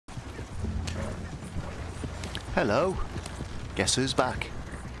Hello. Guess who's back?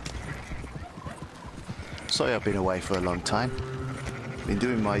 Sorry I've been away for a long time. Been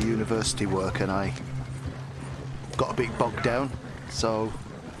doing my university work and I got a bit bogged down, so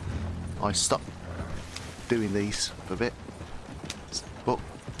I stopped doing these for a bit. But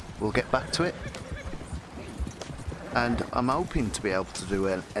we'll get back to it. And I'm hoping to be able to do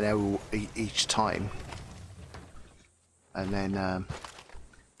an hour each time. And then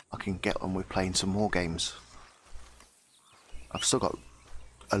I can get on with playing some more games. I've still got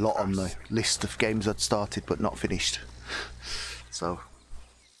a lot on the list of games I'd started but not finished. So,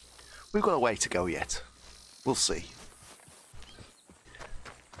 we've got a way to go yet. We'll see.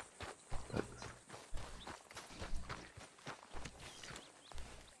 But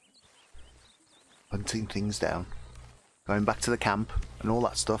hunting things down. Going back to the camp and all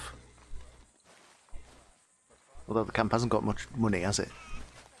that stuff. Although the camp hasn't got much money, has it?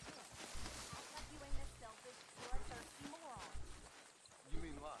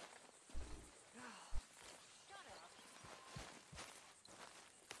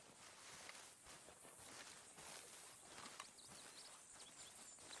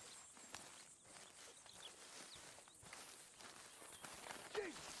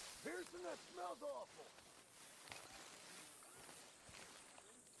 That smells awful.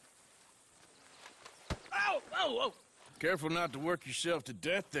 Ow! Oh, oh! Careful not to work yourself to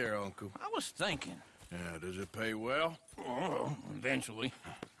death there, Uncle. I was thinking. Yeah, does it pay well? Oh, eventually.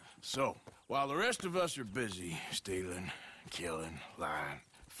 So, while the rest of us are busy stealing, killing, lying,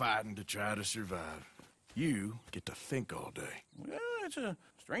 fighting to try to survive, you get to think all day. Well, it's a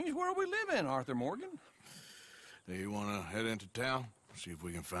strange world we live in, Arthur Morgan. Do you want to head into town? See if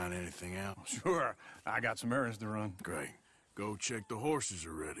we can find anything out? Sure. I got some errands to run. Great. Go check the horses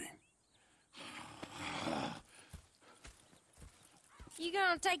are ready. You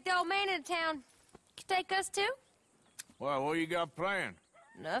gonna take the old man into town? You take us too? Well, what you got planned?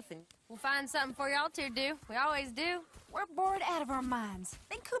 Nothing. We'll find something for y'all to do. We always do. We're bored out of our minds.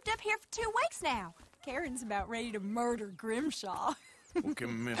 Been cooped up here for 2 weeks now. Karen's about ready to murder Grimshaw. Well,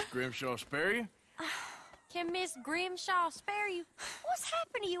 can Miss Grimshaw spare you? Can Miss Grimshaw spare you? What's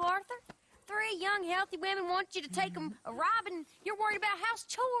happened to you, Arthur? 3 young, healthy women want you to take them a robbing. You're worried about house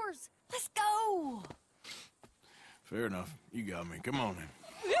chores. Let's go. Fair enough. You got me. Come on then.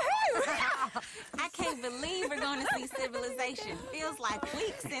 I can't believe we're going to see civilization. Feels like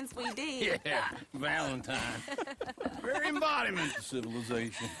weeks since we did. Yeah, Valentine. Very embodiment of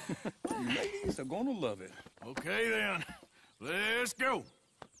civilization. You ladies are going to love it. Okay then. Let's go.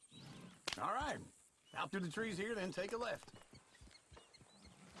 All right. Out through the trees here, then take a left.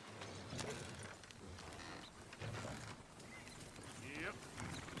 Yep.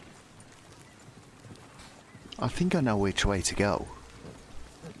 I think I know which way to go.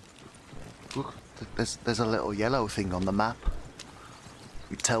 Look, there's a little yellow thing on the map.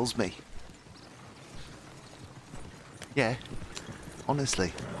 It tells me. Yeah,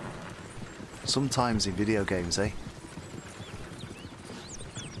 honestly. Sometimes in video games, eh?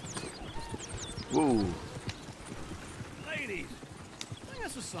 Whoa. Ladies, sing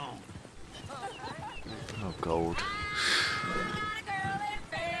us a song. Oh, gold.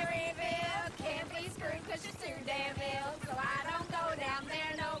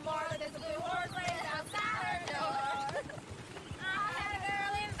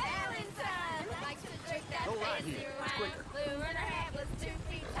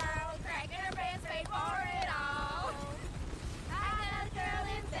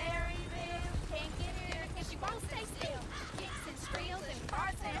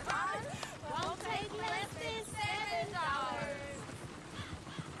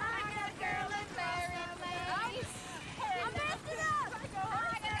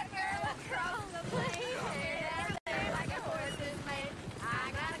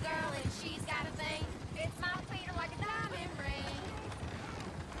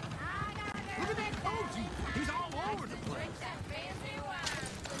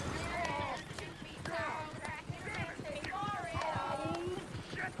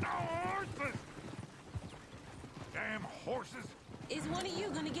 Horses? Is one of you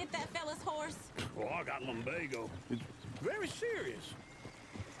going to get that fella's horse? Well, I got lumbago. It's very serious.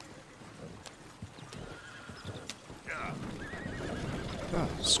 Yeah. Oh,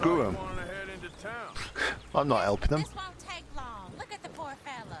 screw him. Want to head into town? I'm not helping them. This won't take long. Look at the poor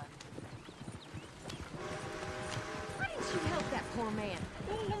fella. Why didn't you help that poor man?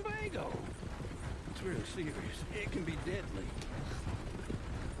 Well, lumbago. It's real serious. It can be deadly.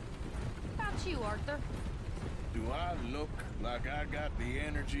 How about you, Arthur? Do I look like I got the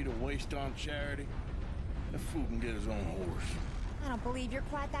energy to waste on charity? That fool can get his own horse. I don't believe you're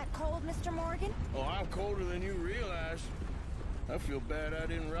quite that cold, Mr. Morgan. Oh, I'm colder than you realize. I feel bad I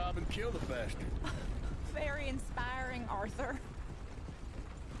didn't rob and kill the bastard. Very inspiring, Arthur.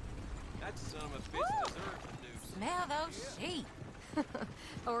 That's some of Fitz deserves to do. Smell those sheep.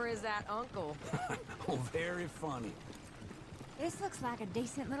 Or is that Uncle? Oh, very funny. This looks like a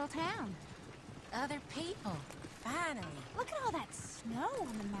decent little town. Other people. Finally. Look at all that snow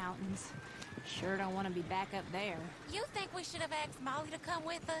on the mountains. Sure don't want to be back up there. You think we should have asked Molly to come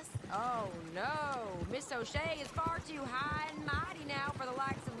with us? Oh, no. Miss O'Shea is far too high and mighty now for the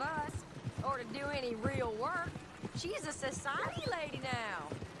likes of us, or to do any real work. She's a society lady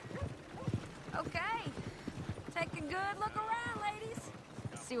now. Okay. Take a good look around, ladies.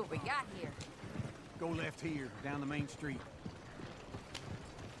 See what we got here. Go left here, down the main street.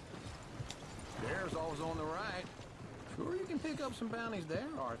 There's always on the right. Sure you can pick up some bounties there,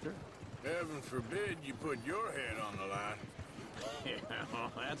 Arthur. Heaven forbid you put your head on the line. Yeah,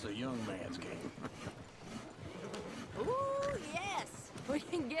 well, that's a young man's game. Ooh, yes. We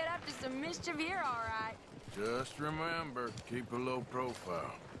can get up to some mischief here, all right. Just remember, keep a low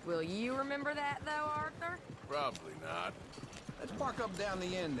profile. Will you remember that, though, Arthur? Probably not. Let's park up down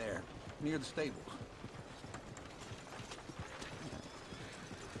the end there, near the stables.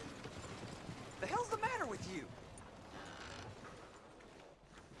 The hell's the matter with you?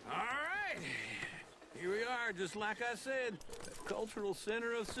 All right. Here we are, just like I said. The cultural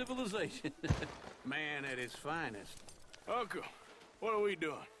center of civilization. Man at its finest. Uncle, what are we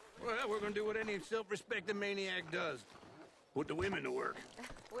doing? Well, we're gonna do what any self-respecting maniac does. Put the women to work.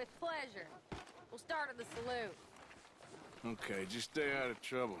 With pleasure. We'll start at the saloon. Okay, just stay out of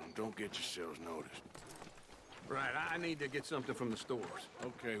trouble and don't get yourselves noticed. Right, I need to get something from the stores.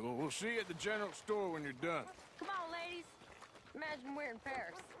 Okay, well, we'll see you at the general store when you're done. Come on, ladies. Imagine we're in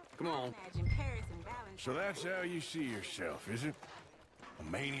Paris. Come on. Imagine Paris and Valentine. So that's how you see yourself, is it? A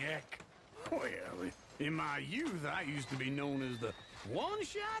maniac? Well, in my youth, I used to be known as the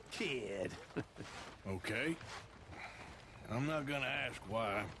one-shot kid. Okay. I'm not gonna ask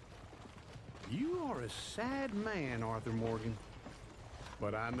why. You are a sad man, Arthur Morgan.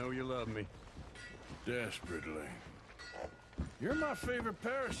 But I know you love me. Desperately. You're my favorite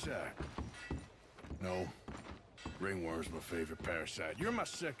parasite. No. Ringworm's my favorite parasite. You're my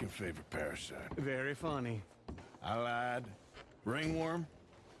second favorite parasite. Very funny. I lied. Ringworm,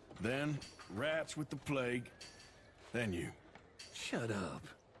 then rats with the plague, then you. Shut up.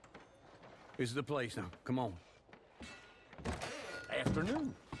 This is the place now. Come on.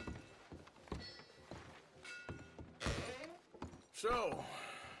 Afternoon. So,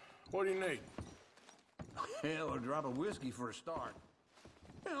 what do you need? Hell, a drop of whiskey for a start.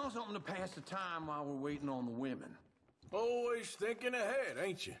 You know, something to pass the time while we're waiting on the women. Always thinking ahead,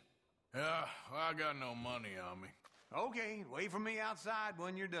 ain't you? Yeah, I got no money on me. Okay, wait for me outside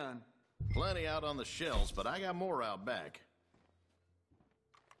when you're done. Plenty out on the shelves, but I got more out back.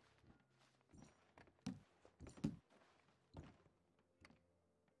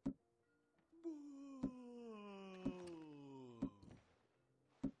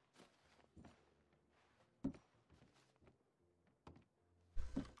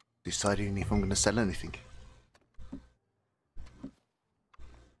 Deciding if I'm going to sell anything.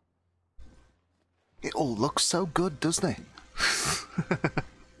 It all looks so good, doesn't it?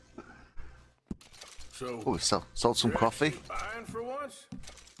 So, Oh, we sold some you're coffee. actually buying for once?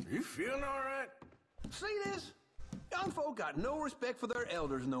 You feeling all right? See this? Young folk got no respect for their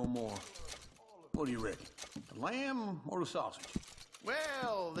elders no more. What do you reckon? The lamb or the sausage?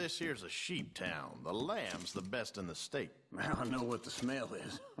 Well, this here's a sheep town. The lamb's the best in the state. I know what the smell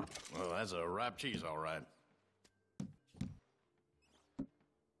is. Well, that's a ripe cheese, all right.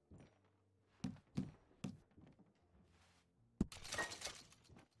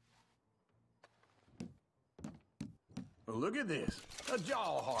 Well, look at this. A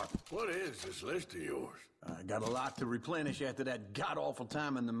jaw harp. What is this list of yours? I got a lot to replenish after that god-awful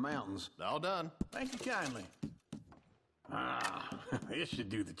time in the mountains. All done. Thank you kindly. Ah, this should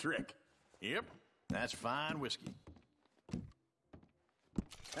do the trick. Yep, that's fine whiskey.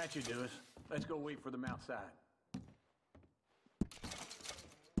 That should do us. Let's go wait for them outside.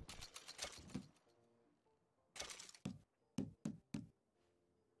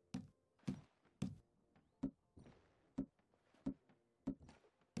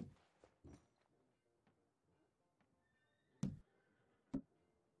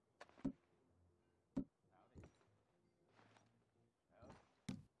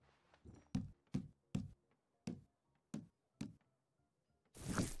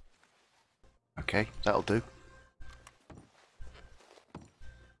 Okay, that'll do.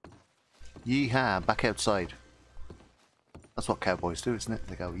 Yeehaw, back outside. That's what cowboys do, isn't it?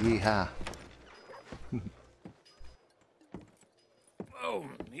 They go, yeehaw. Oh,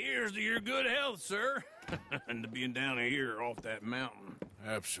 here's to your good health, sir. And to being down here off that mountain.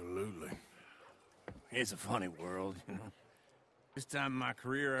 Absolutely. It's a funny world, you know. This time in my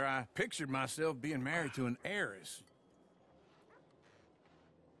career, I pictured myself being married to an heiress.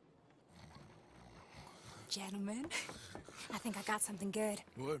 Gentlemen, I think I got something good.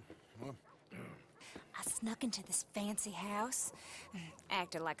 What? I snuck into this fancy house,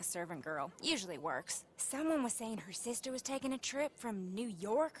 acted like a servant girl. Usually works. Someone was saying her sister was taking a trip from New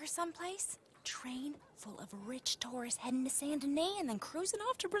York or someplace. Train full of rich tourists heading to Saint Denis and then cruising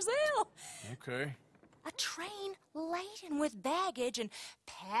off to Brazil. Okay. A train laden with baggage and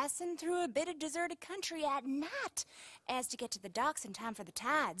passing through a bit of deserted country at night as to get to the docks in time for the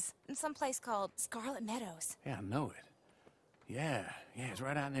tides in some place called Scarlet Meadows. Yeah, I know it. Yeah, it's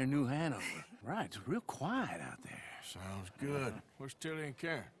right out near New Hanover. Right, it's real quiet out there. Sounds good. Where's Tilly and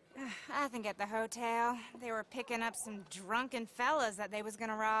Karen? I think at the hotel. They were picking up some drunken fellas that they was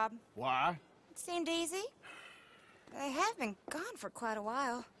gonna rob. Why? It seemed easy. They have been gone for quite a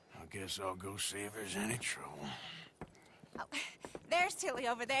while. I guess I'll go see if there's any trouble. Oh, there's Tilly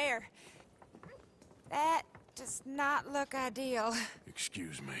over there. That does not look ideal.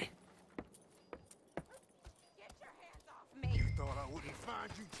 Excuse me. Get your hands off me! Thought I wouldn't find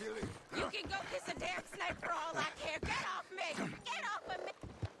you, Tilly. You can go kiss a damn snake for all I care. Get off me! Get off of me!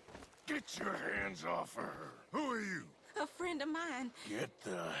 Get your hands off of her. Who are you? A friend of mine. Get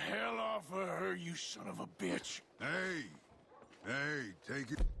the hell off of her, you son of a bitch. Hey,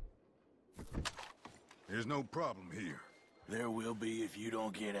 take it. There's no problem here. There will be if you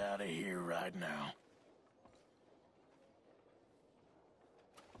don't get out of here right now.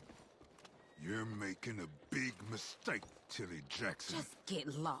 You're making a big mistake, Tilly Jackson. Just get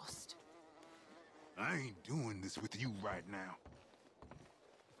lost. I ain't doing this with you right now.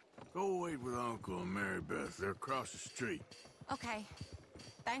 Go wait with Uncle and Mary Beth. They're across the street. Okay.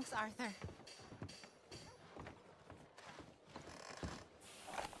 Thanks, Arthur.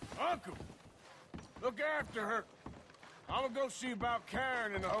 Uncle! Look after her. I'm gonna go see about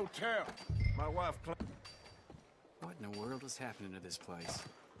Karen in the hotel. My wife... What in the world is happening to this place?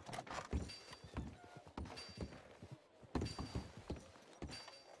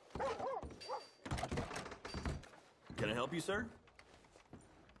 Can I help you, sir?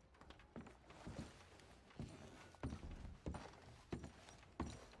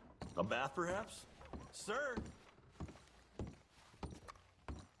 A bath, perhaps? Sir?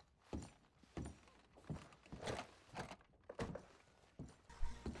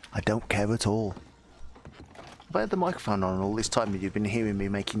 I don't care at all. Have I had the microphone on all this time and you've been hearing me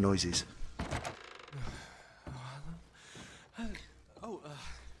making noises?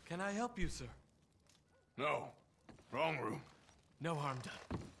 Can I help you, sir? No. Wrong room. No harm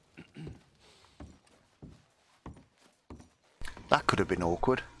done. That could have been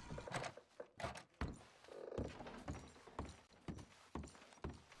awkward.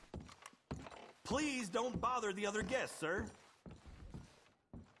 Please don't bother the other guests, sir.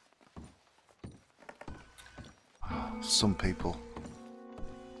 Some people.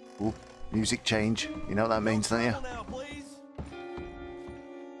 Ooh, music change. You know what that means, don't you? Now, please.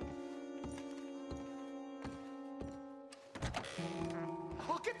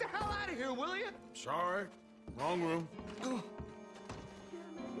 Oh, get the hell out of here, will you? Sorry. Wrong room.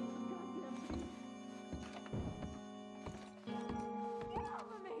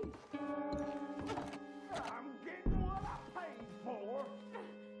 I'm getting what I paid for.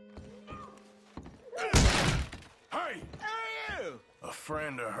 Hey! Hey, you! A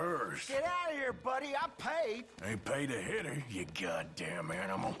friend of hers. Get out of here, buddy. I paid. Ain't paid to hit her, you goddamn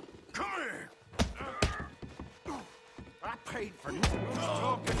animal. Come here! I paid for Who's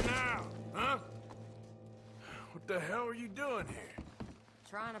talking now? Huh? What the hell are you doing here?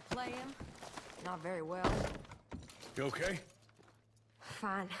 Trying to play him? Not very well. You okay?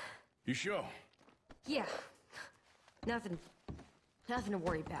 Fine. You sure? Yeah. Nothing to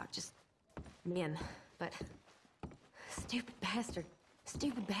worry about. Just men. But stupid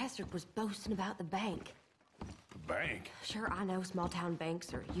bastard was boasting about the bank. The bank? Sure, I know small town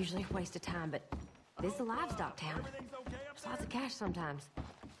banks are usually a waste of time, but this is a livestock town. There's lots of cash sometimes.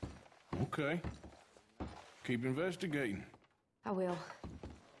 Okay. Keep investigating. I will.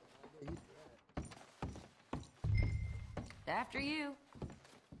 After you.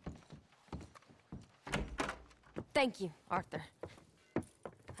 Thank you, Arthur.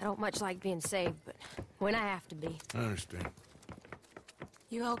 I don't much like being saved, but when I have to be. I understand.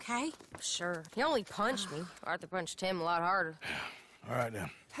 You okay? Sure. He only punched me. Arthur punched him a lot harder. All right, then.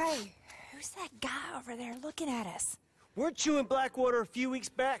 Hey, who's that guy over there looking at us? Weren't you in Blackwater a few weeks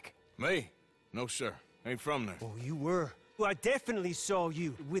back? Me? No, sir. Ain't from there. Oh, you were. Well, I definitely saw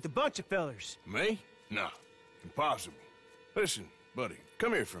you with a bunch of fellers. Me? No. Impossible. Listen, buddy,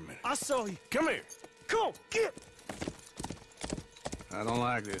 come here for a minute. I saw you. Come here. Come on, get! I don't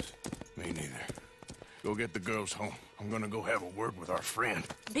like this. Me neither. Go get the girls home. I'm gonna go have a word with our friend.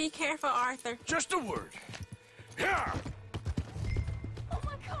 Be careful, Arthur. Just a word. Yeah! Oh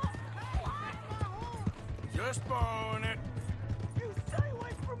my God! Just borrowing it. You stay away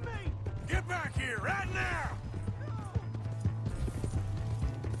from me! Get back here right now!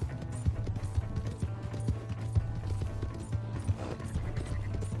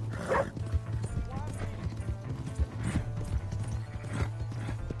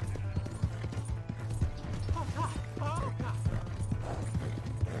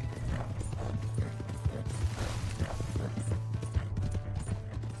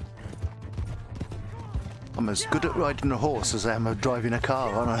 I'm as good at riding a horse as I am at driving a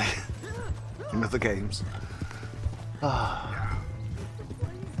car, aren't I? In other games. Ah.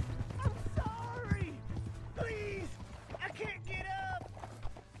 I'm sorry! Please! I can't get up!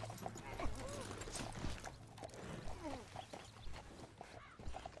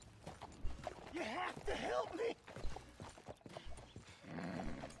 You have to help me!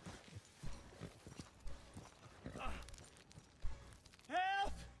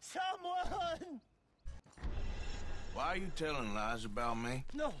 Help! Someone! Why are you telling lies about me?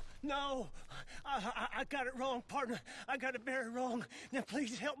 No, no. I got it wrong, partner. I got it very wrong. Now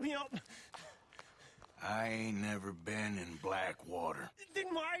please help me up. I ain't never been in Blackwater.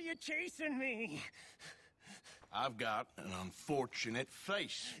 Then why are you chasing me? I've got an unfortunate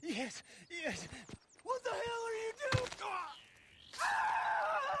face. Yes, yes. What the hell are you doing?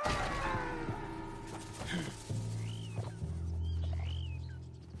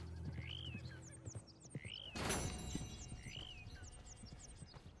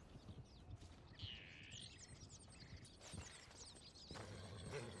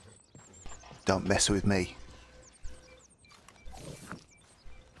 Don't mess with me.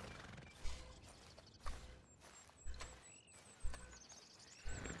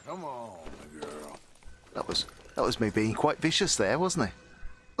 Come on, girl. That was me being quite vicious there, wasn't it?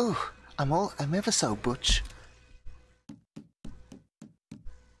 Ooh, I'm ever so butch.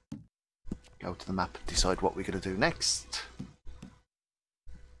 Go to the map and decide what we're gonna do next.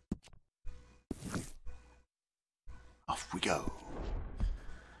 Off we go.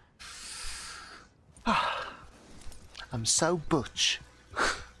 I'm so butch.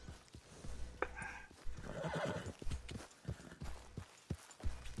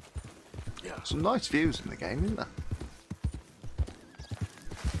 Some nice views in the game, isn't there?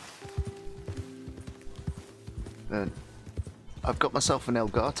 Then I've got myself an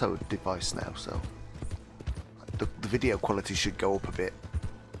Elgato device now, so the video quality should go up a bit.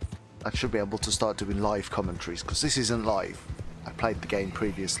 I should be able to start doing live commentaries, because this isn't live. I played the game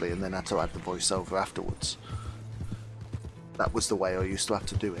previously and then had to add the voiceover afterwards. That was the way I used to have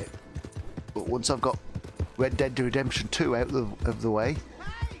to do it. But once I've got Red Dead Redemption 2 out of the way,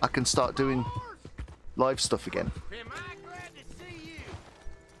 I can start doing live stuff again. Am I glad to see you?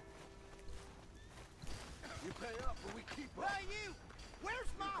 You pay up or we keep up. Hey, you!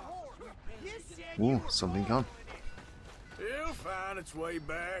 Where's my horse? You said you Ooh, something gone. It'll find its way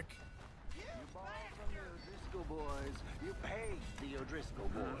back. You borrowed from the O'Driscoll boys. You paid the O'Driscoll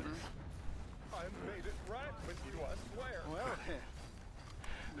boys. I made it right with you, I swear. Well,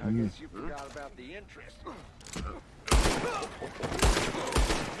 I guess you forgot about the interest.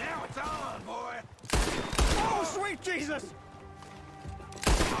 Now it's on, boy! Oh, sweet Jesus!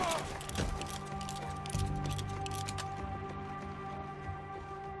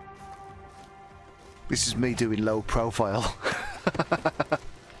 This is me doing low profile.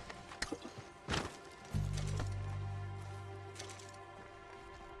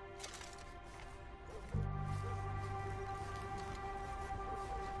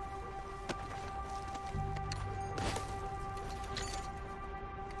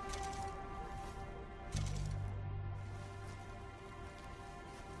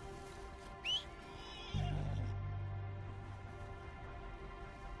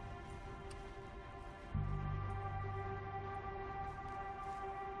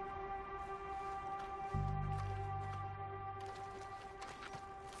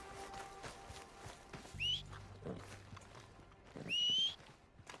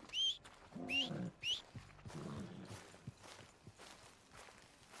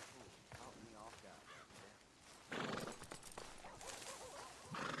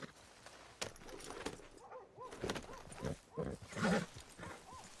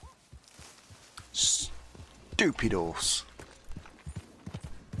 stupid horse.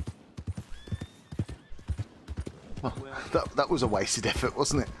 Oh, that was a wasted effort,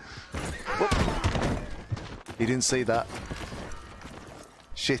 wasn't it? Whoop. You didn't see that.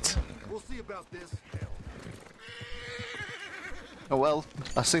 Shit. We'll see about this. Oh well,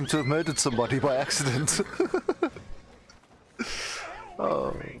 I seem to have murdered somebody by accident.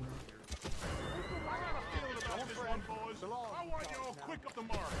 Oh.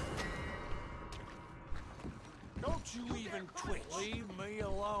 Don't you even twitch. Leave me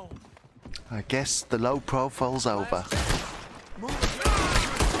alone. I guess the low profile's over.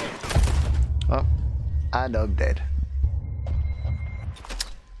 Oh, and I'm dead.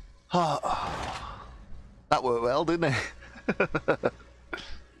 Oh, that worked well, didn't it?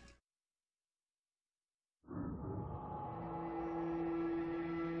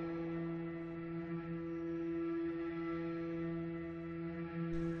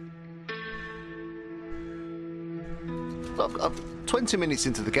 I'm 20 minutes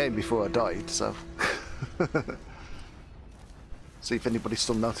into the game before I died, so see if anybody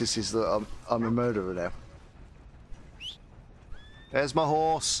still notices that I'm a murderer now. There's my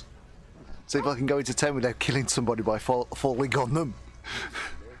horse. See if I can go into town without killing somebody by falling on them.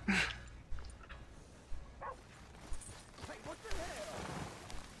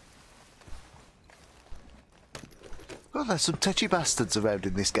 Well, there's some touchy bastards around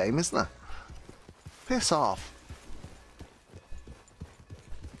in this game, isn't there? Piss off.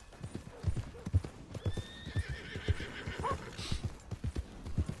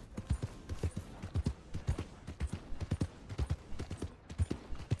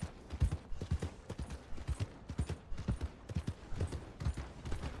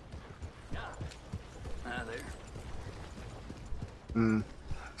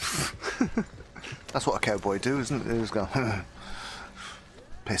 That's what a cowboy do, isn't it? They just go,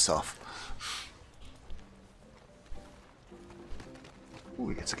 piss off. Ooh,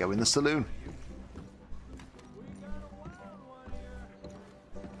 we get to go in the saloon.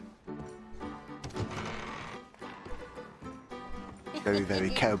 Very, very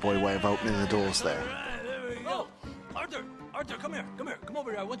cowboy way of opening the doors there. Oh, Arthur, come here. Come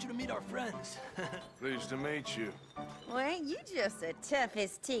over here. I want you to meet our friends. Pleased to meet you. Well, you just a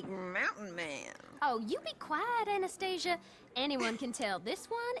toughest teak mountain man. Oh, you be quiet, Anastasia. Anyone can tell this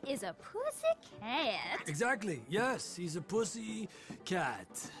one is a pussy cat. Exactly. Yes, he's a pussy cat.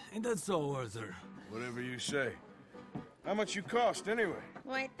 Ain't that so, Arthur? Whatever you say. How much you cost, anyway?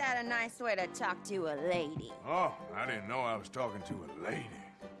 Well, ain't that a nice way to talk to a lady? Oh, I didn't know I was talking to a lady.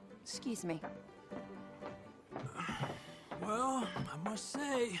 Excuse me. Well, I must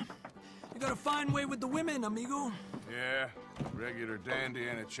say, you got a fine way with the women, amigo. Yeah, regular dandy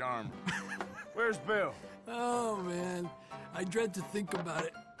and a charmer. Where's Bill? Oh, man. I dread to think about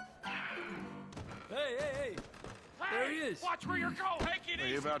it. Hey! There he is. Watch where you're going. Take it Are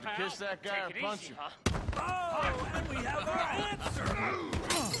you easy, about to pal. kiss that guy Take or it punch easy, him? Huh? Oh, and we have our answer.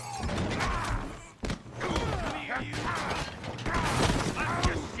 Come here, you. Let's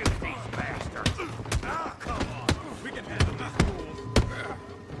just shoot these bastards. Oh, come on. We can handle these fools.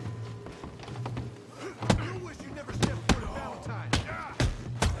 You wish you never stepped foot in Valentine.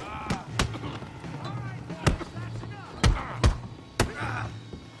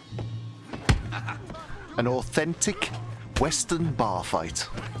 An authentic Western bar fight.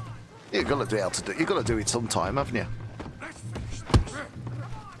 You've got to be able to do. You've got to do it sometime, haven't you?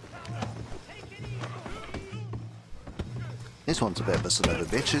 This one's a bit of a son of a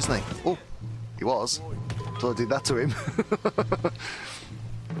bitch, isn't he? Oh, he was. So I did that to him.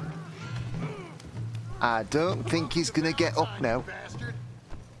 I don't think he's gonna get up now.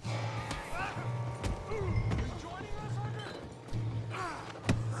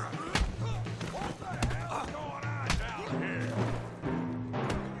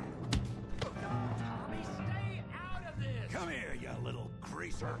 Come here, you little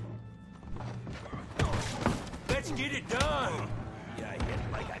greaser. Let's get it done. You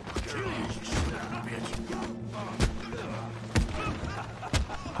hit like a girl, bitch.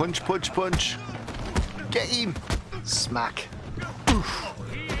 Punch, punch, punch. Get him. Smack.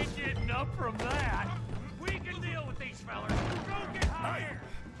 He ain't getting up from that. We can deal with these fellas. Go get higher.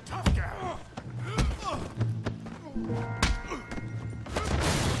 Tough guy.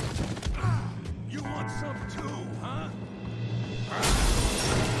 You want some too, huh?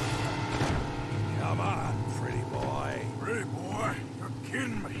 Come on, pretty boy. Pretty boy? You're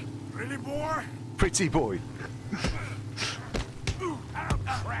kidding me. Pretty boy? Pretty boy. I'll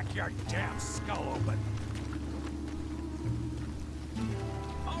crack your damn skull open.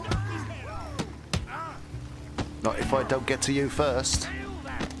 Not if I don't get to you first. Feel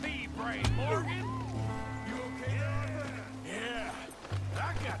that bee brain, Morgan. You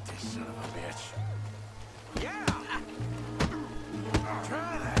got this, son of a bitch. Yeah!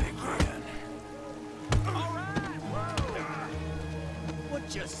 Try that again. All right!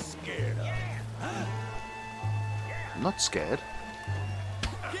 What you scared of? Huh? I'm not scared.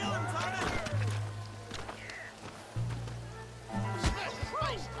 Kill him, Tony!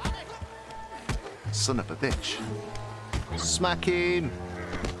 Son of a bitch. Smack him!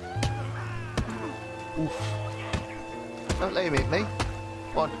 Oof. Don't let him hit me.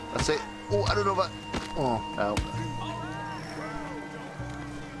 Come on, that's it. Oh, I don't know about... Oh, no.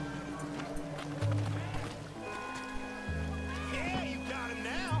 Yeah, you got him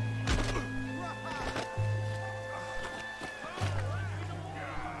now.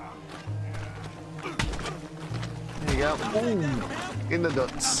 There you go. Ooh, in the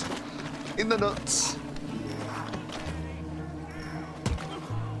nuts. In the nuts.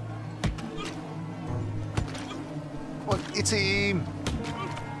 Come on, it's him.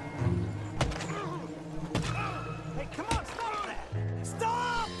 Hey, come on, stop that!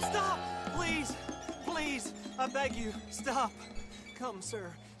 Stop! Stop! Please! Please! I beg you, stop. Come,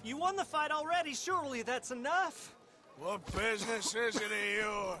 sir. You won the fight already. Surely that's enough. What business is it of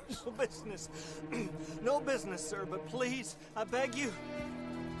yours? No business. No business, sir, but please, I beg you.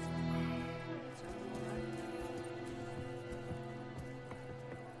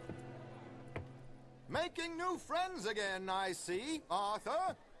 Making new friends again, I see,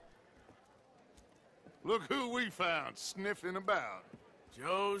 Arthur. Look who we found sniffing about.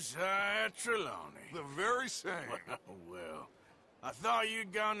 Josiah Trelawney. The very same. Well, I thought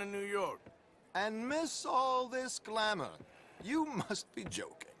you'd gone to New York. And miss all this glamour. You must be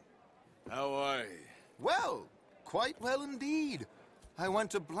joking. How are you? Well, quite well indeed. I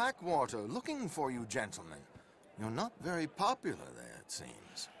went to Blackwater looking for you gentlemen. You're not very popular there, it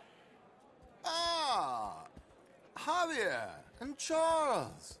seems. Ah! Javier and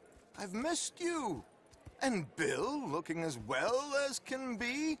Charles. I've missed you. And Bill looking as well as can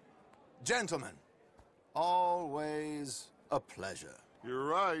be. Gentlemen, always a pleasure. You're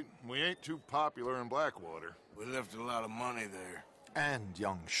right. We ain't too popular in Blackwater. We left a lot of money there. And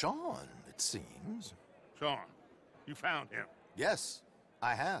young Sean, it seems. Sean, you found him? Yes,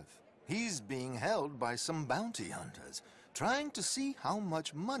 I have. He's being held by some bounty hunters, trying to see how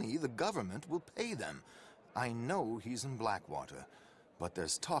much money the government will pay them. I know he's in Blackwater, but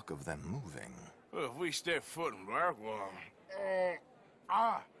there's talk of them moving. Well, if we step foot in Blackwater...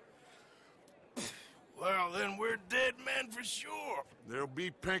 Well, then we're dead men for sure. There'll be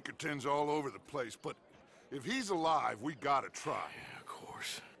Pinkertons all over the place, but if he's alive, we gotta try. Yeah, of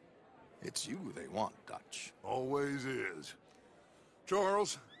course. It's you they want, Dutch. Always is.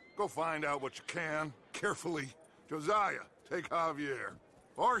 Charles, go find out what you can, carefully. Josiah, take Javier.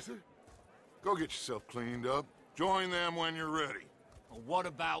 Arthur, go get yourself cleaned up. Join them when you're ready. Well, what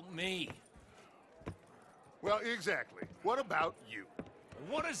about me? Well, exactly. What about you?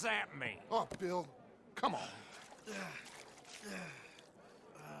 What does that mean? Oh, Bill, come on.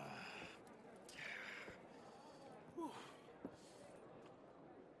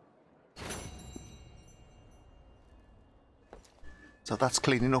 So that's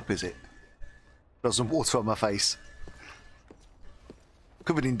cleaning up, is it? Got some water on my face.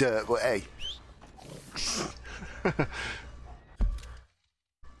 Covered in dirt, but hey.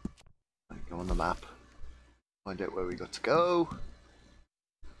 Go on the map. Find out where we got to go.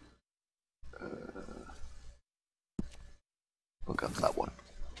 We'll go to that one.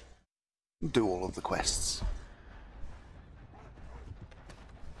 Do all of the quests.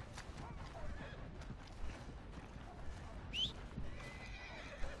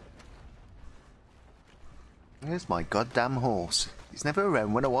 Where's my goddamn horse? He's never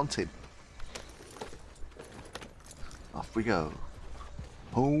around when I want him. Off we go.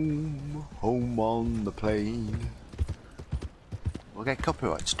 Home, home on the plain. We'll get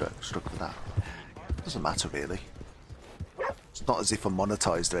copyright struck for that. Doesn't matter really. It's not as if I'm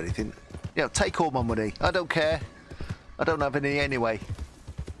monetized or anything. Yeah, take all my money. I don't care. I don't have any anyway.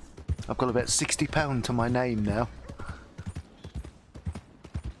 I've got about £60 to my name now.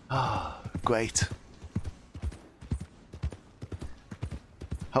 Ah, great.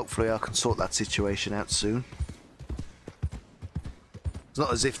 Hopefully I can sort that situation out soon. It's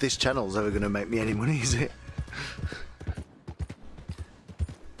not as if this channel's ever going to make me any money, is it?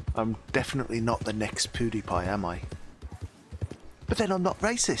 I'm definitely not the next PewDiePie, am I? But then I'm not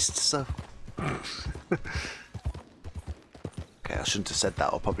racist, so... Okay, I shouldn't have said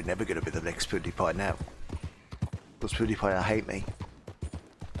that. I'm probably never going to be the next PewDiePie now. Because PewDiePie hate me.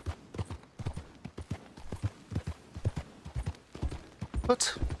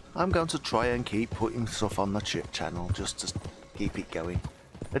 But I'm going to try and keep putting stuff on the channel just to keep it going.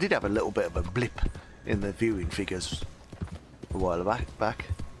 I did have a little bit of a blip in the viewing figures a while back.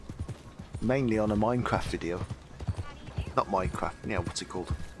 Mainly on a Minecraft video. Not Minecraft, yeah, what's it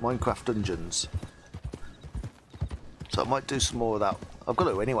called? Minecraft Dungeons. So I might do some more of that. I've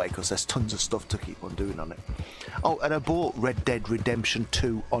got to anyway, because there's tons of stuff to keep on doing on it. Oh, and I bought Red Dead Redemption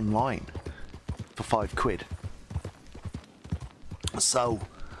 2 online for £5. So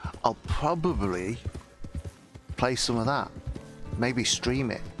I'll probably play some of that. Maybe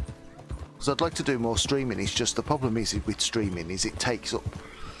stream it. Because I'd like to do more streaming. It's just the problem is with streaming is it takes up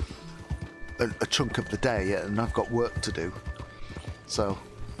a chunk of the day, and I've got work to do. So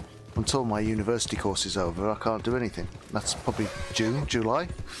until my university course is over, I can't do anything. That's probably June, July.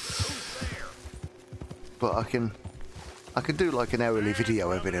 But I can do like an hourly video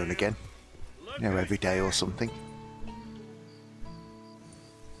every now and again. You know, every day or something.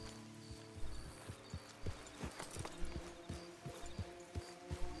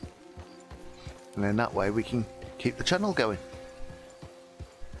 And then that way we can keep the channel going.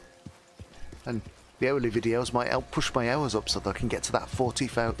 And the hourly videos might help push my hours up so that I can get to that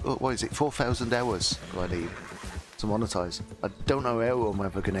 4,000 hours I need to monetize. I don't know how I'm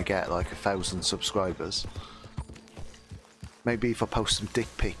ever going to get like 1,000 subscribers. Maybe if I post some dick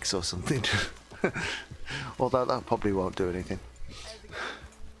pics or something. Although that probably won't do anything.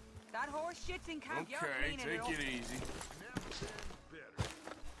 That horse shit's in camp. Okay, take it easy.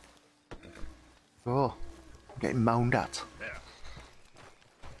 Oh, I'm getting moaned at.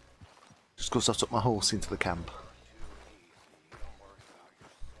 Just because I took my horse into the camp.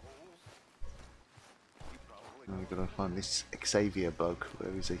 I'm gonna find this Xavier bug. Where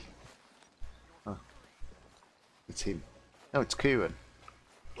is he? Oh, it's him. No, it's Kieran.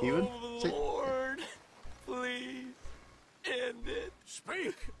 Kieran? Oh, Lord, please end it.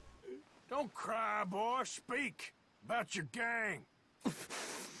 Speak. Don't cry, boy. Speak about your gang.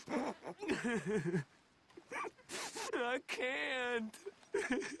 I can't.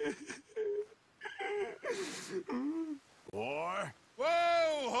 Boy.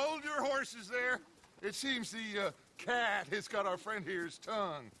 Whoa! Hold your horses there. It seems the cat has got our friend here's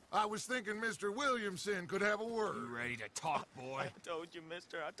tongue. I was thinking Mr. Williamson could have a word. You ready to talk, boy? I told you,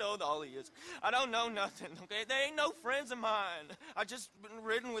 mister. I told all of you. I don't know nothing, okay? They ain't no friends of mine. I just been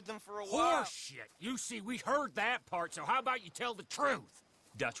ridden with them for a while. Horse shit. You see, we heard that part, so how about you tell the truth?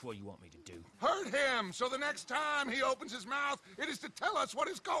 Dutch, what do you want me to do? Hurt him, so the next time he opens his mouth, it is to tell us what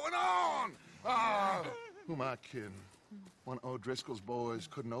is going on. Ah, who am I kidding? One of O'Driscoll's boys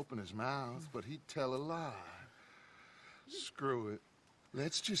couldn't open his mouth, but he'd tell a lie. Screw it.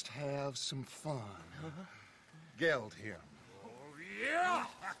 Let's just have some fun. Geld him. Yeah!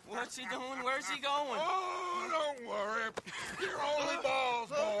 What's he doing? Where's he going? Oh, don't worry. You're only balls,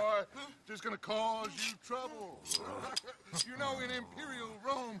 boy. Just gonna cause you trouble. You know, in Imperial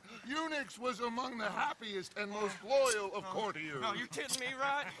Rome, eunuchs was among the happiest and most loyal of courtiers. No, you're kidding me,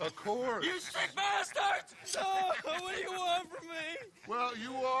 right? Of course. You sick bastards! Oh, what do you want from me? Well,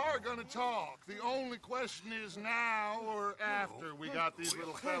 you are gonna talk. The only question is now or after we got these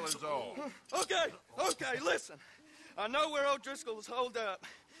little fellas off. Okay, listen. I know where O'Driscoll's holed up,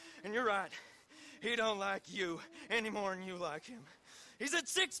 and you're right. He don't like you any more than you like him. He's at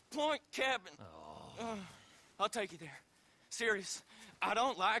 6 Point Cabin. I'll take you there. Serious, I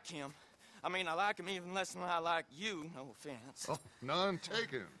don't like him. I mean, I like him even less than I like you, no offense. Oh, none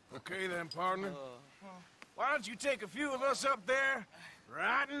taken. Okay then, partner. Why don't you take a few of us up there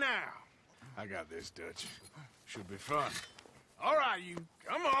right now? I got this, Dutch. Should be fun. All right, you.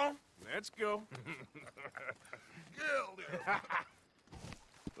 Come on. Let's go.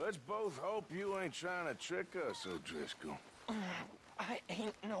 Let's both hope you ain't trying to trick us, O'Driscoll. I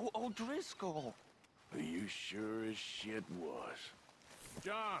ain't no O'Driscoll. You sure as shit was.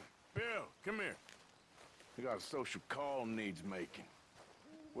 John, Bill, come here. We got a social call needs making.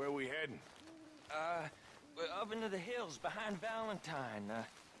 Where we heading? Up into the hills behind Valentine.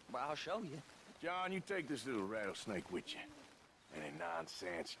 Well, I'll show you. John, you take this little rattlesnake with you. Any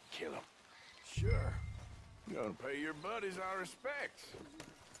nonsense, kill him. Sure. You gonna pay your buddies our respects.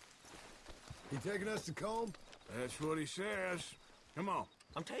 He taking us to Combe? That's what he says. Come on.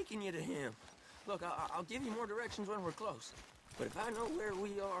 I'm taking you to him. Look, I'll give you more directions when we're close. But if I know where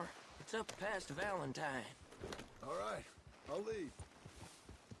we are, it's up past Valentine. All right, I'll lead.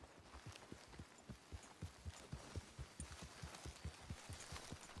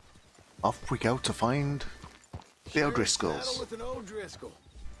 Off we go to find the O'Driscolls. Saddle with an O'Driscoll.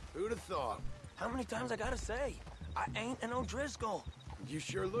 Who'd have thought? How many times I gotta say? I ain't an O'Driscoll. You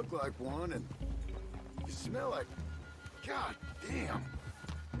sure look like one, and you smell like... God damn.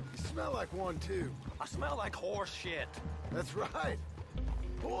 You smell like one, too. I smell like horse shit. That's right.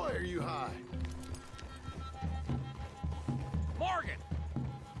 Boy, are you high. Morgan!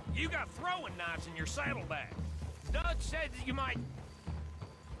 You got throwing knives in your saddlebag. Dutch said that you might...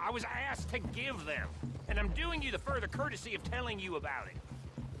 I was asked to give them, and I'm doing you the further courtesy of telling you about it.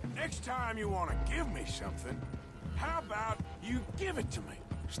 Next time you want to give me something, how about you give it to me,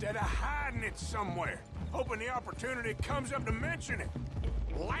 instead of hiding it somewhere, hoping the opportunity comes up to mention it?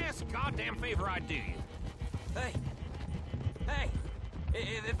 Last goddamn favor I do you. Hey! Hey!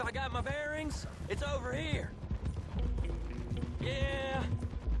 If I got my bearings, it's over here. Yeah,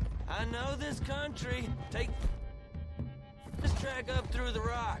 I know this country. Take this track up through the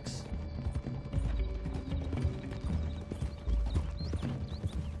rocks.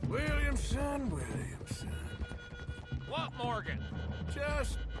 Williamson. What, Morgan?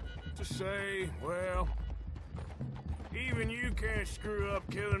 Just to say, well, even you can't screw up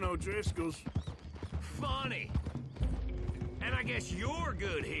killing O'Driscolls. Funny. And I guess you're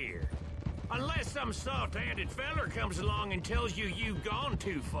good here. Unless some soft-handed feller comes along and tells you you've gone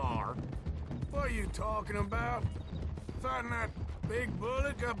too far. What are you talking about? Fighting that big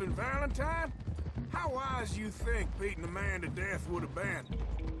bullock up in Valentine? How wise you think beating a man to death would have been?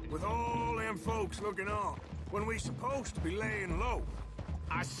 With all them folks looking on, when we supposed to be laying low.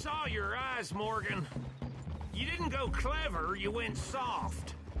 I saw your eyes, Morgan. You didn't go clever, you went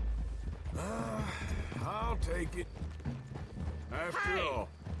soft. I'll take it. After all,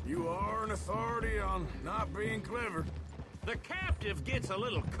 you are an authority on not being clever. The captive gets a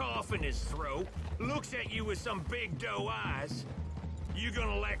little cough in his throat, looks at you with some big doe eyes. You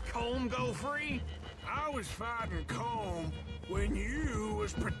gonna let Colm go free? I was fighting Colm when you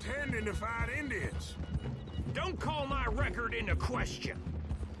was pretending to fight Indians. Don't call my record into question.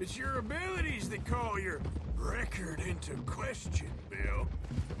 It's your abilities that call your record into question, Bill.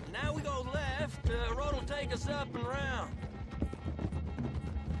 Now we go left. Road will take us up and round.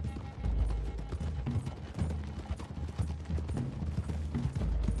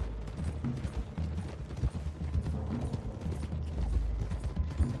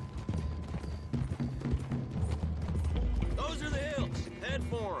 Those are the hills. Head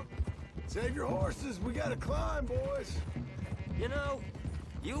for them. Save your horses. We gotta climb, boys. You know,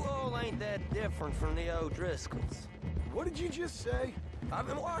 you all ain't that different from the O'Driscolls. What did you just say? I've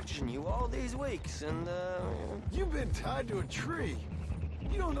been watching you all these weeks, and, You've been tied to a tree.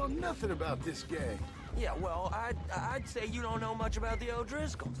 You don't know nothing about this gang. Yeah, well, I'd say you don't know much about the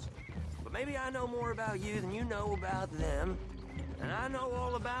O'Driscolls. But maybe I know more about you than you know about them. And I know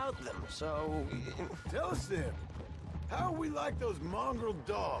all about them, so... Tell us then. How are we like those mongrel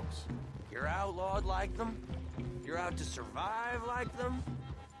dogs? You're outlawed like them. You're out to survive like them.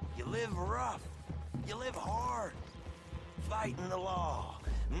 You live rough. You live hard. Fighting the law.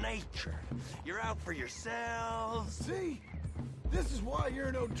 Nature. You're out for yourselves. See? This is why you're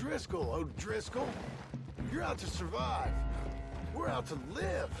an O'Driscoll, O'Driscoll. You're out to survive. We're out to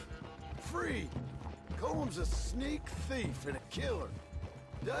live. Free. Colm's a sneak thief and a killer.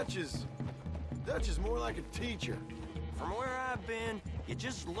 Dutch is more like a teacher. From where I've been, you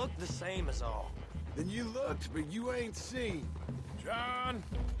just look the same as all. Then you looked, but you ain't seen. John,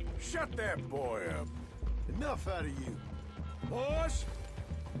 shut that boy up. Enough out of you. Boys,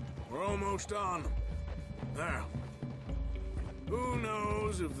 we're almost on them. Now, who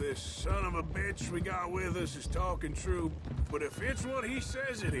knows if this son of a bitch we got with us is talking true, but if it's what he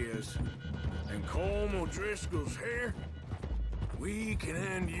says it is, and Colm O'Driscoll's here, we can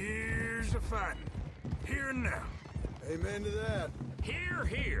end years of fighting. Here and now. Amen to that. Here,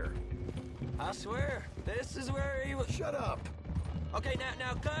 here. I swear, this is where he was... Shut up. Okay,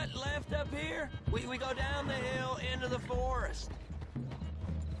 now cut left up here. We go down the hill into the forest.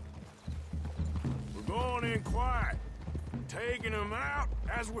 We're going in quiet, taking them out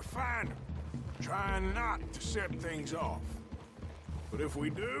as we find them, trying not to set things off. But if we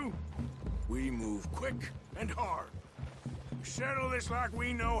do, we move quick and hard. We settle this like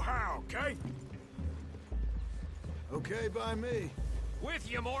we know how, okay? Okay by me. With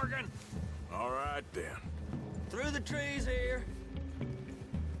you, Morgan. All right, then. Through the trees here.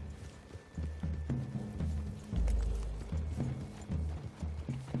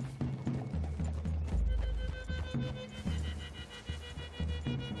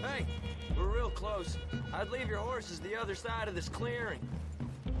 Hey, we're real close. I'd leave your horses the other side of this clearing.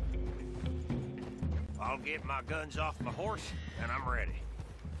 I'll get my guns off my horse, and I'm ready.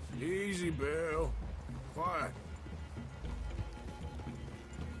 Easy, Bill. Quiet.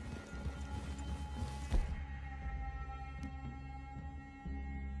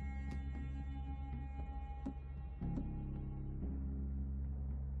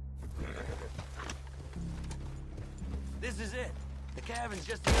 This is it. The cabin's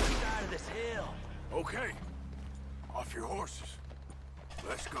just the other side of this hill. Okay. Off your horses.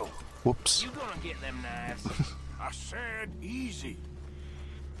 Let's go. Whoops. You gonna get them knives? I said easy.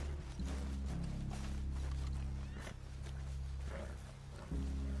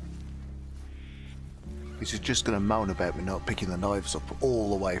 He's just going to moan about me not picking the knives up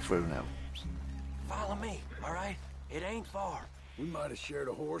all the way through now. Follow me, all right? It ain't far. We might have shared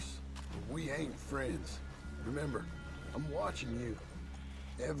a horse, but we ain't friends. Remember, I'm watching you.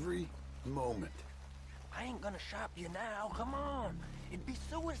 Every moment. I ain't gonna shop you now, come on. It'd be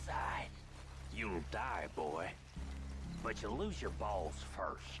suicide. You'll die, boy. But you'll lose your balls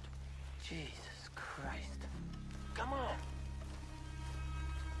first. Jesus Christ. Come on.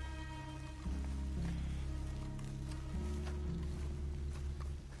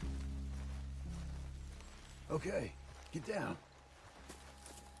 Okay, get down.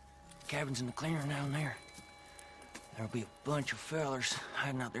 Cabin's in the clearing down there. There'll be a bunch of fellers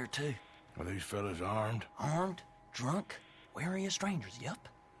hiding out there, too. Are these fellas armed? Armed? Drunk? Wary of strangers, yup.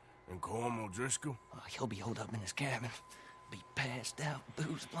 And Colm O'Driscoll? He'll be holed up in his cabin. Be passed out,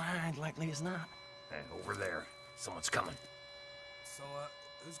 booze blind, likely as not. Hey, over there. Someone's coming. So,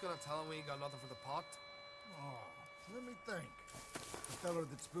 who's gonna tell him we ain't got nothing for the pot? Oh, let me think. The fella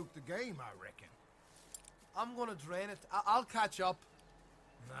that spooked the game, I reckon. I'm gonna drain it. I'll catch up.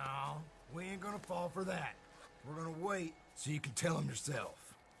 No, we ain't gonna fall for that. We're gonna wait so you can tell him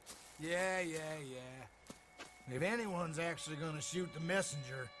yourself. Yeah. If anyone's actually gonna shoot the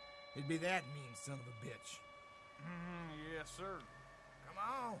messenger, it'd be that mean son of a bitch. Yes, sir. Come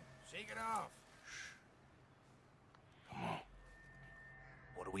on, shake it off. Come on.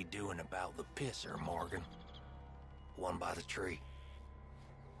 What are we doing about the pisser, Morgan? One by the tree.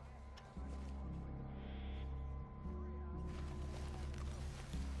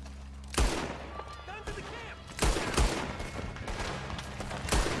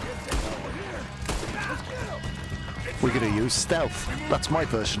 We're going to use stealth. That's my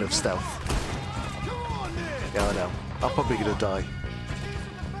version of stealth. Yeah, I know. I'm probably going to die.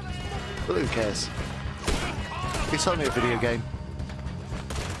 But who cares? It's only a video game.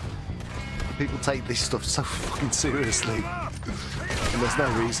 People take this stuff so fucking seriously. And there's no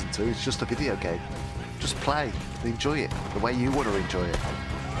reason to. It's just a video game. Just play. Enjoy it the way you want to enjoy it.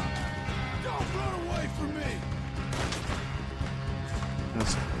 Don't run away from me!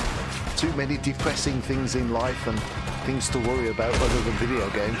 There's too many depressing things in life and things to worry about other than video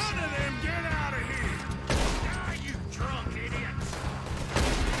games. None of them get out of here! Ah, you drunk idiots!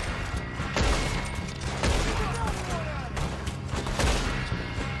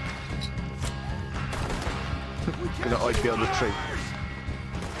 Gonna hide behind the tree.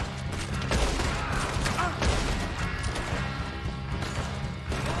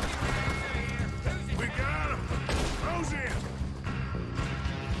 We got him! Close in!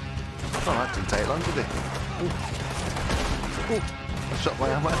 Oh, that didn't take long, did it? Ooh. Ooh. I shot my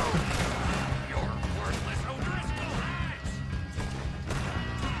ammo.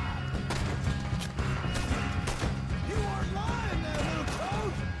 You weren't lying there, little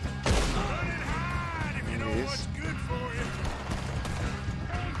toad! Run and hide if you know Yes. what's good for you.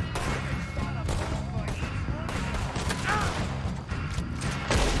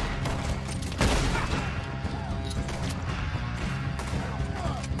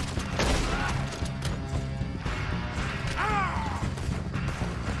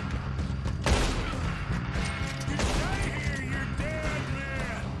 You stay here, you're dead,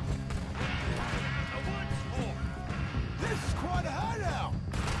 man. Now what's for? This is quite a hideout!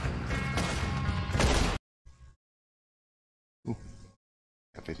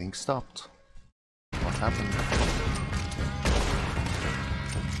 Everything stopped. What happened?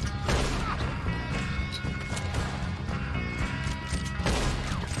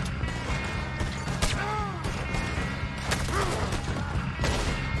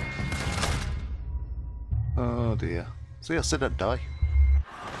 Oh dear. See, I said I'd die.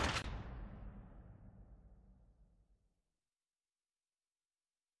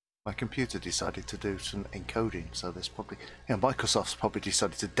 My computer decided to do some encoding, so there's probably... Yeah, Microsoft's probably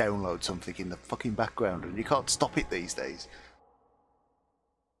decided to download something in the fucking background, and you can't stop it these days.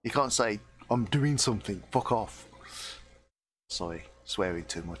 You can't say, I'm doing something, fuck off. Sorry, swearing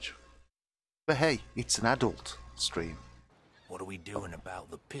too much. But hey, it's an adult stream. What are we doing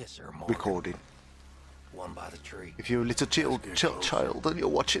about the pisser, Morgan? Recording. One by the tree. If you're a little child and you're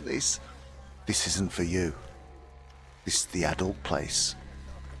watching this, this isn't for you. This is the adult place.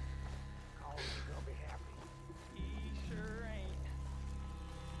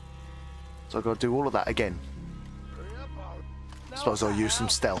 So I've got to do all of that again. Suppose I'll use some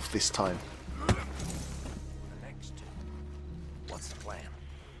stealth this time. Next to. What's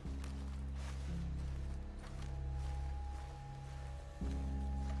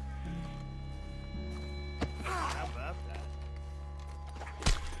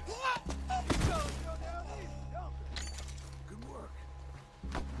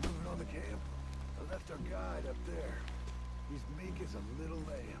our guide up there. He's meek as a little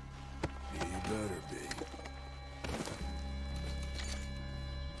lamb. He better be.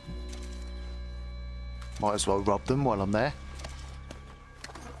 Might as well rob them while I'm there.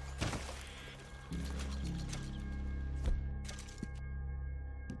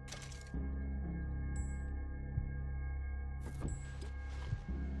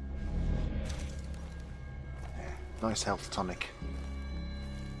 Nice health tonic.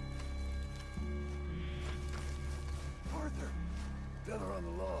 Arthur, fella on the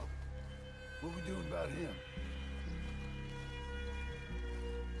log. What we doing about him?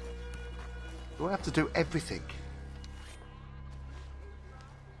 Do I have to do everything?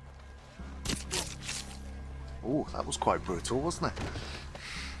 Oh, that was quite brutal, wasn't it?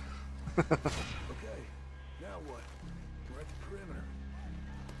 Okay, now what? We're at the perimeter.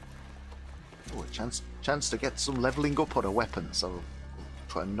 Oh, a chance to get some leveling up on a weapon, so I'll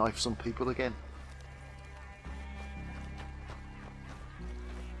try and knife some people again.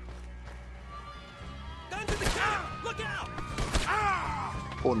 Gun to the camp! Look out!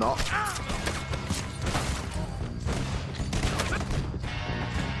 Or not.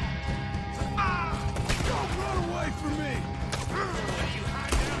 Don't run away from me! What are you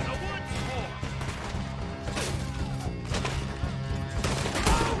hiding out in the woods for?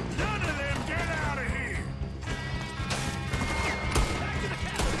 None of them get out of here! Back to the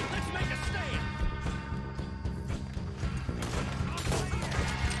cabin! Let's make a stand!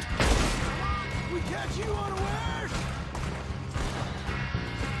 We catch you unawares!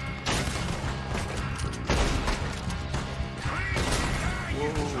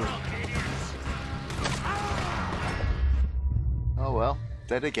 Oh well,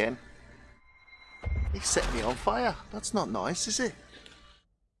 dead again. He set me on fire. That's not nice, is it?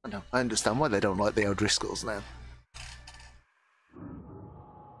 I know. I understand why they don't like the O'Driscolls now.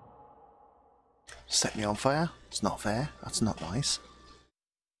 Set me on fire? It's not fair. That's not nice.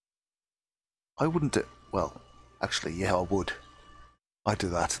 I wouldn't do... Well, actually, yeah, I would. I'd do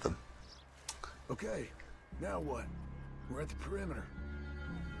that to them. Okay, now what? We're at the perimeter.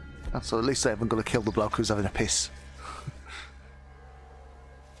 So at least they haven't got to kill the bloke who's having a piss.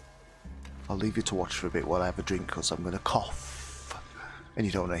 I'll leave you to watch for a bit while I have a drink, because I'm going to cough. And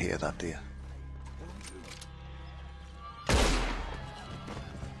you don't want to hear that, do you?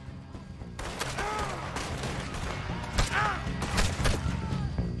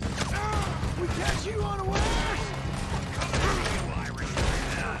 We catch you unawares!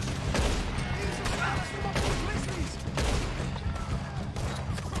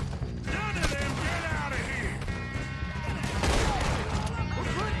 None of them get out of here! We're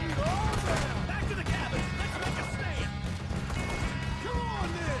putting you all down! Back to the cabin! Let's make a stand! Come on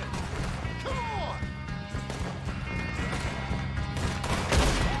then! Come on!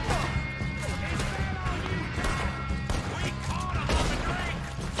 We caught him on the drink!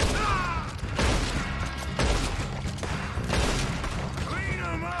 Clean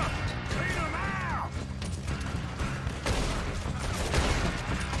them up! Clean them out!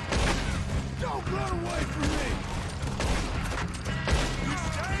 Don't run away from me!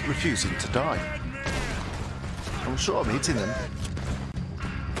 Refusing to die. I'm sure I'm hitting them.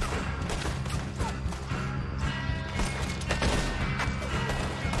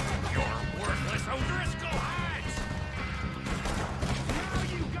 You're worthless O'Driscoll hides! Now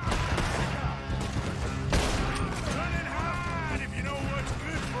you got it! Run and hide if you know what's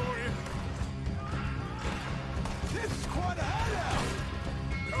good for you. This is quite a hideout!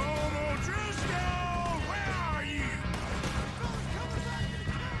 Come on, O'Driscoll! Where are you? Fellas coming back to the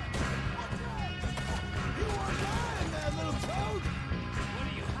camp! Watch out! You weren't lying there, little toad! What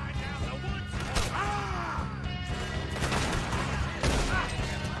are you hiding out in the woods for?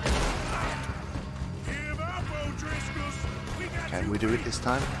 Give up, O'Driscolls! We got Can you we do it this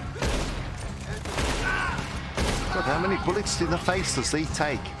time? God, how many bullets in the face does he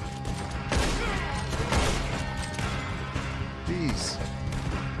take? Jeez.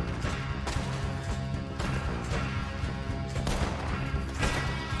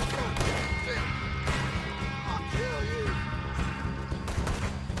 I'll kill you!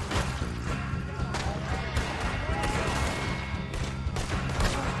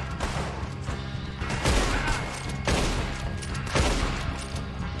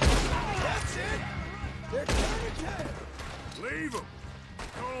 That's it! They're turning tail! Leave them!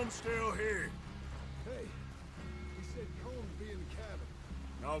 Comb's still here. Hey, he said Combs be in the cabin.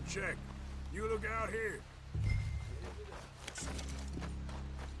 I'll check. You look out here.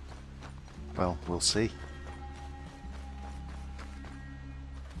 Well, we'll see.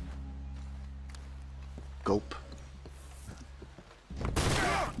 Gulp.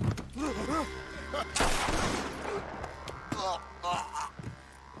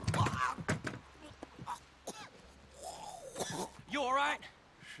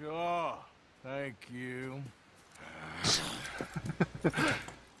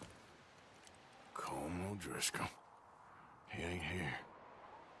 Driscoll. He ain't here.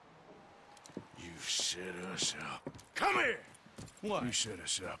 You set us up. Come here! What? You set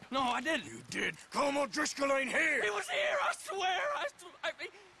us up. No, I didn't. You did. Como Driscoll ain't here! He was here, I swear!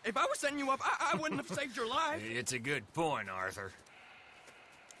 If I was setting you up, I wouldn't have saved your life. It's a good point, Arthur.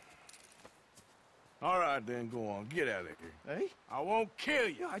 All right, then, go on. Get out of here. Hey? I won't kill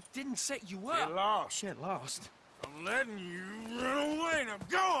you. I didn't set you up. Get lost. Get lost. I'm letting you run away. Now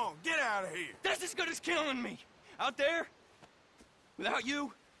go on. Get out of here. That's as good as killing me. Out there, without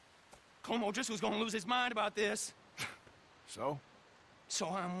you, Como just was gonna lose his mind about this. So? So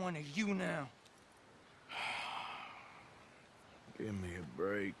I'm one of you now. Give me a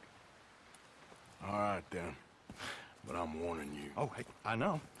break. All right, then. But I'm warning you. Oh, hey, I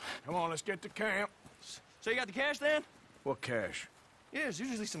know. Come on, let's get to camp. So you got the cash, then? What cash? Yeah, there's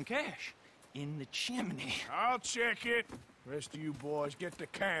usually some cash. In the chimney. I'll check it. Rest of you boys, get to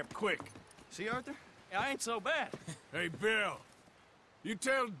camp, quick. See, Arthur? I ain't so bad. Hey, Bill. You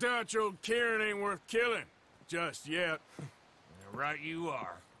tell Dutch old Kieran ain't worth killing. Just yet. Right you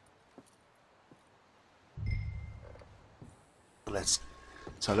are. Let's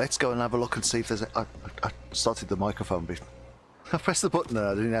go and have a look and see if there's I started the microphone before. I pressed the button and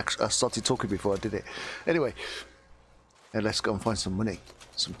I didn't actually, I started talking before I did it. Anyway, let's go and find some money.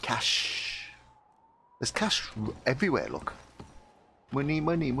 Some cash. There's cash everywhere, look. Money,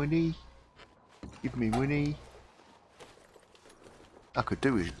 money, money. Give me money. I could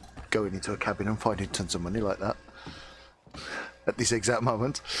do with going into a cabin and finding tons of money like that. At this exact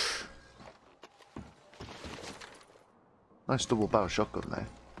moment. Nice double barrel shotgun there,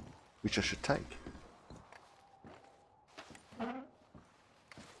 which I should take.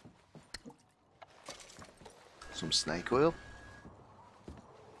 Some snake oil.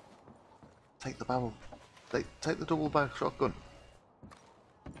 Take the barrel. Take the double barrel shotgun.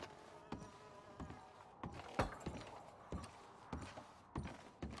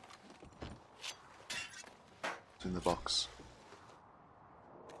 It's in the box.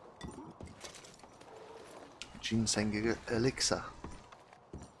 Ginseng elixir.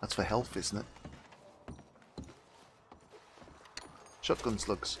 That's for health, isn't it? Shotgun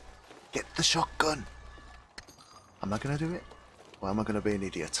slugs. Get the shotgun! Am I going to do it? Or am I going to be an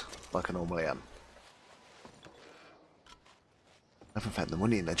idiot, like I normally am? I haven't found the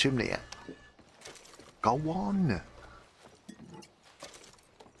money in the chimney yet. Go on!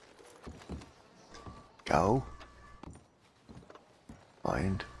 Go.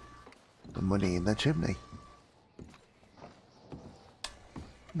 Find the money in the chimney.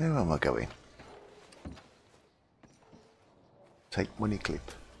 Where am I going? Take money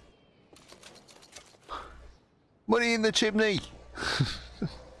clip. Money in the chimney!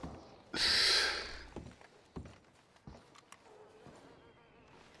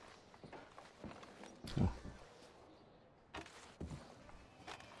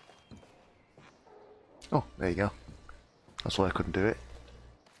 Oh, there you go. That's why I couldn't do it.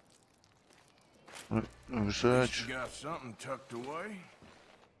 Research. You got something tucked away?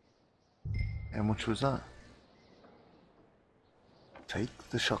 How much was that? Take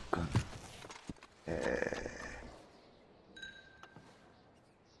the shotgun.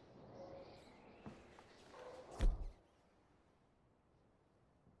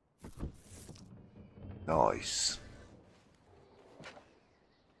 Nice.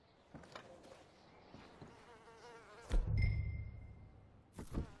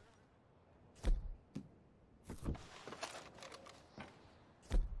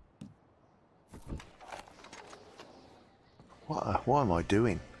 What am I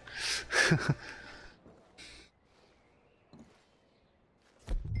doing?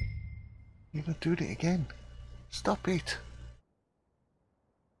 You're not doing it again. Stop it.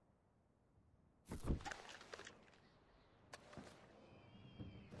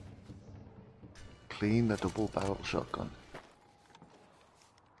 Clean the double barrel shotgun.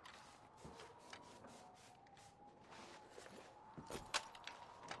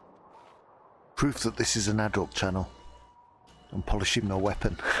 Proof that this is an adult channel. I'm polishing my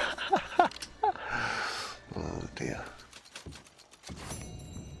weapon. Oh dear.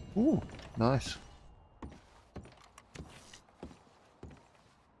 Ooh, nice.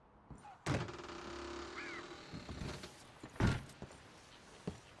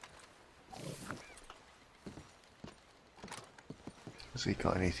 Has he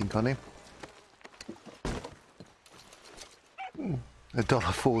got anything on him?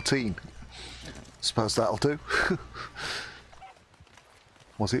 $1.14. Suppose that'll do.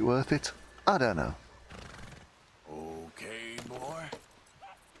 Was it worth it? I don't know. Okay, boy.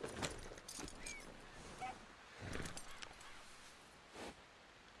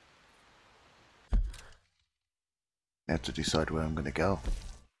 I have to decide where I'm going to go.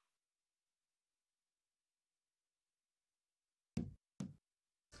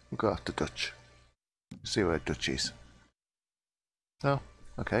 We'll go after Dutch. See where Dutch is. Oh,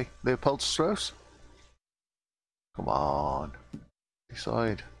 okay. Leopoldstrasse? Come on.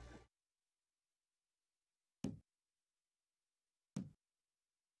 Decide.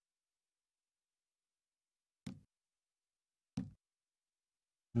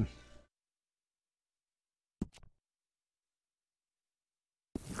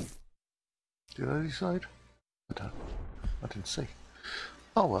 Did I decide? I didn't see.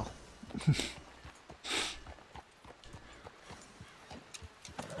 Oh well.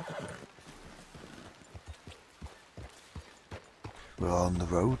 We're on the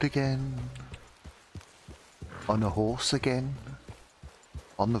road again. On a horse again.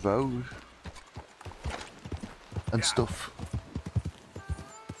 On the road. And stuff.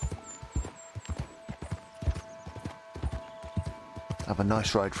 Have a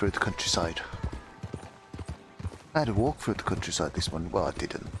nice ride through the countryside. I had a walk through the countryside this morning. Well, I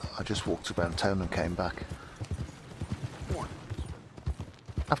didn't. I just walked around town and came back.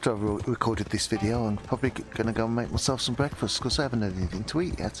 After I recorded this video, I'm probably going to go and make myself some breakfast because I haven't had anything to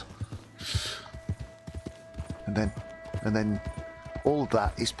eat yet. And then all of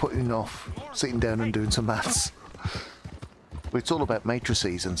that is putting off sitting down and doing some maths. But it's all about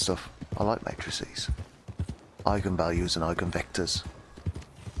matrices and stuff. I like matrices. Eigenvalues and eigenvectors.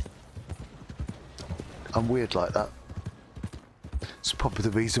 I'm weird like that. It's probably the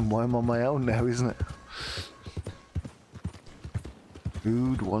reason why I'm on my own now, isn't it?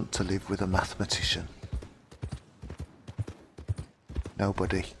 Who'd want to live with a mathematician?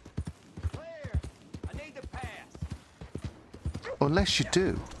 Nobody. Unless you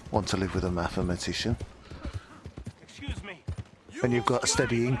do want to live with a mathematician. Excuse me. And you've got a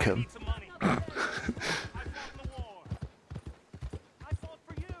steady income.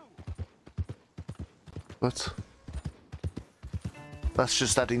 But that's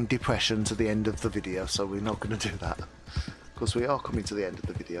just adding depression to the end of the video, so we're not going to do that. Because we are coming to the end of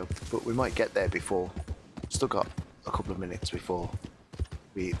the video, but we might get there before. Still got a couple of minutes before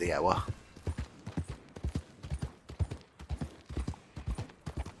we hit the hour.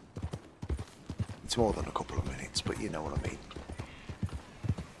 It's more than a couple of minutes, but you know what I mean.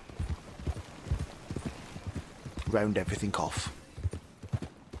 Round everything off.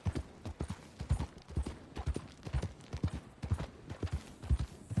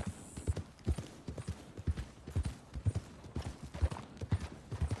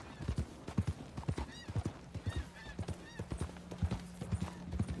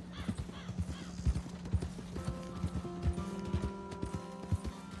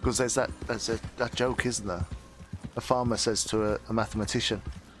 Because there's that joke, isn't there? A farmer says to a mathematician,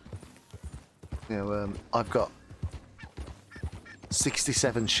 you know, I've got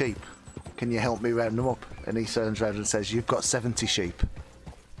 67 sheep. Can you help me round them up? And he turns around and says, you've got 70 sheep.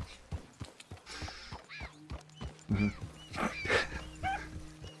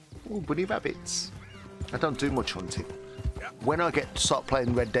 Oh, bunny rabbits. I don't do much hunting. When I start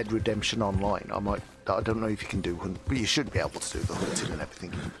playing Red Dead Redemption online, I don't know if you can do hunt, but you should be able to do the hunting and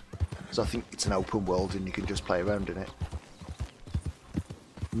everything. Because I think it's an open world and you can just play around in it.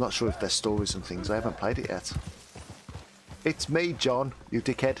 I'm not sure if there's stories and things. I haven't played it yet. It's me, John, you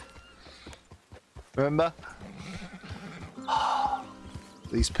dickhead. Remember?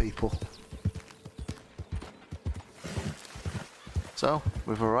 These people. So,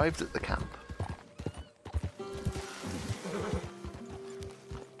 we've arrived at the camp.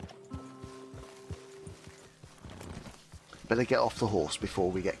 Better get off the horse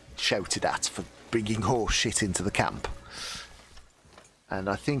before we get shouted at for bringing horse shit into the camp. And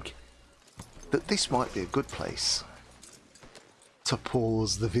I think that this might be a good place to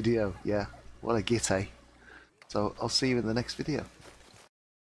pause the video. Yeah, what a git, eh? So I'll see you in the next video.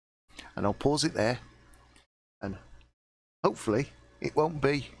 And I'll pause it there. And hopefully it won't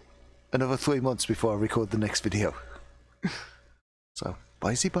be another 3 months before I record the next video. So,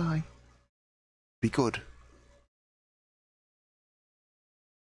 bye-bye. Be good.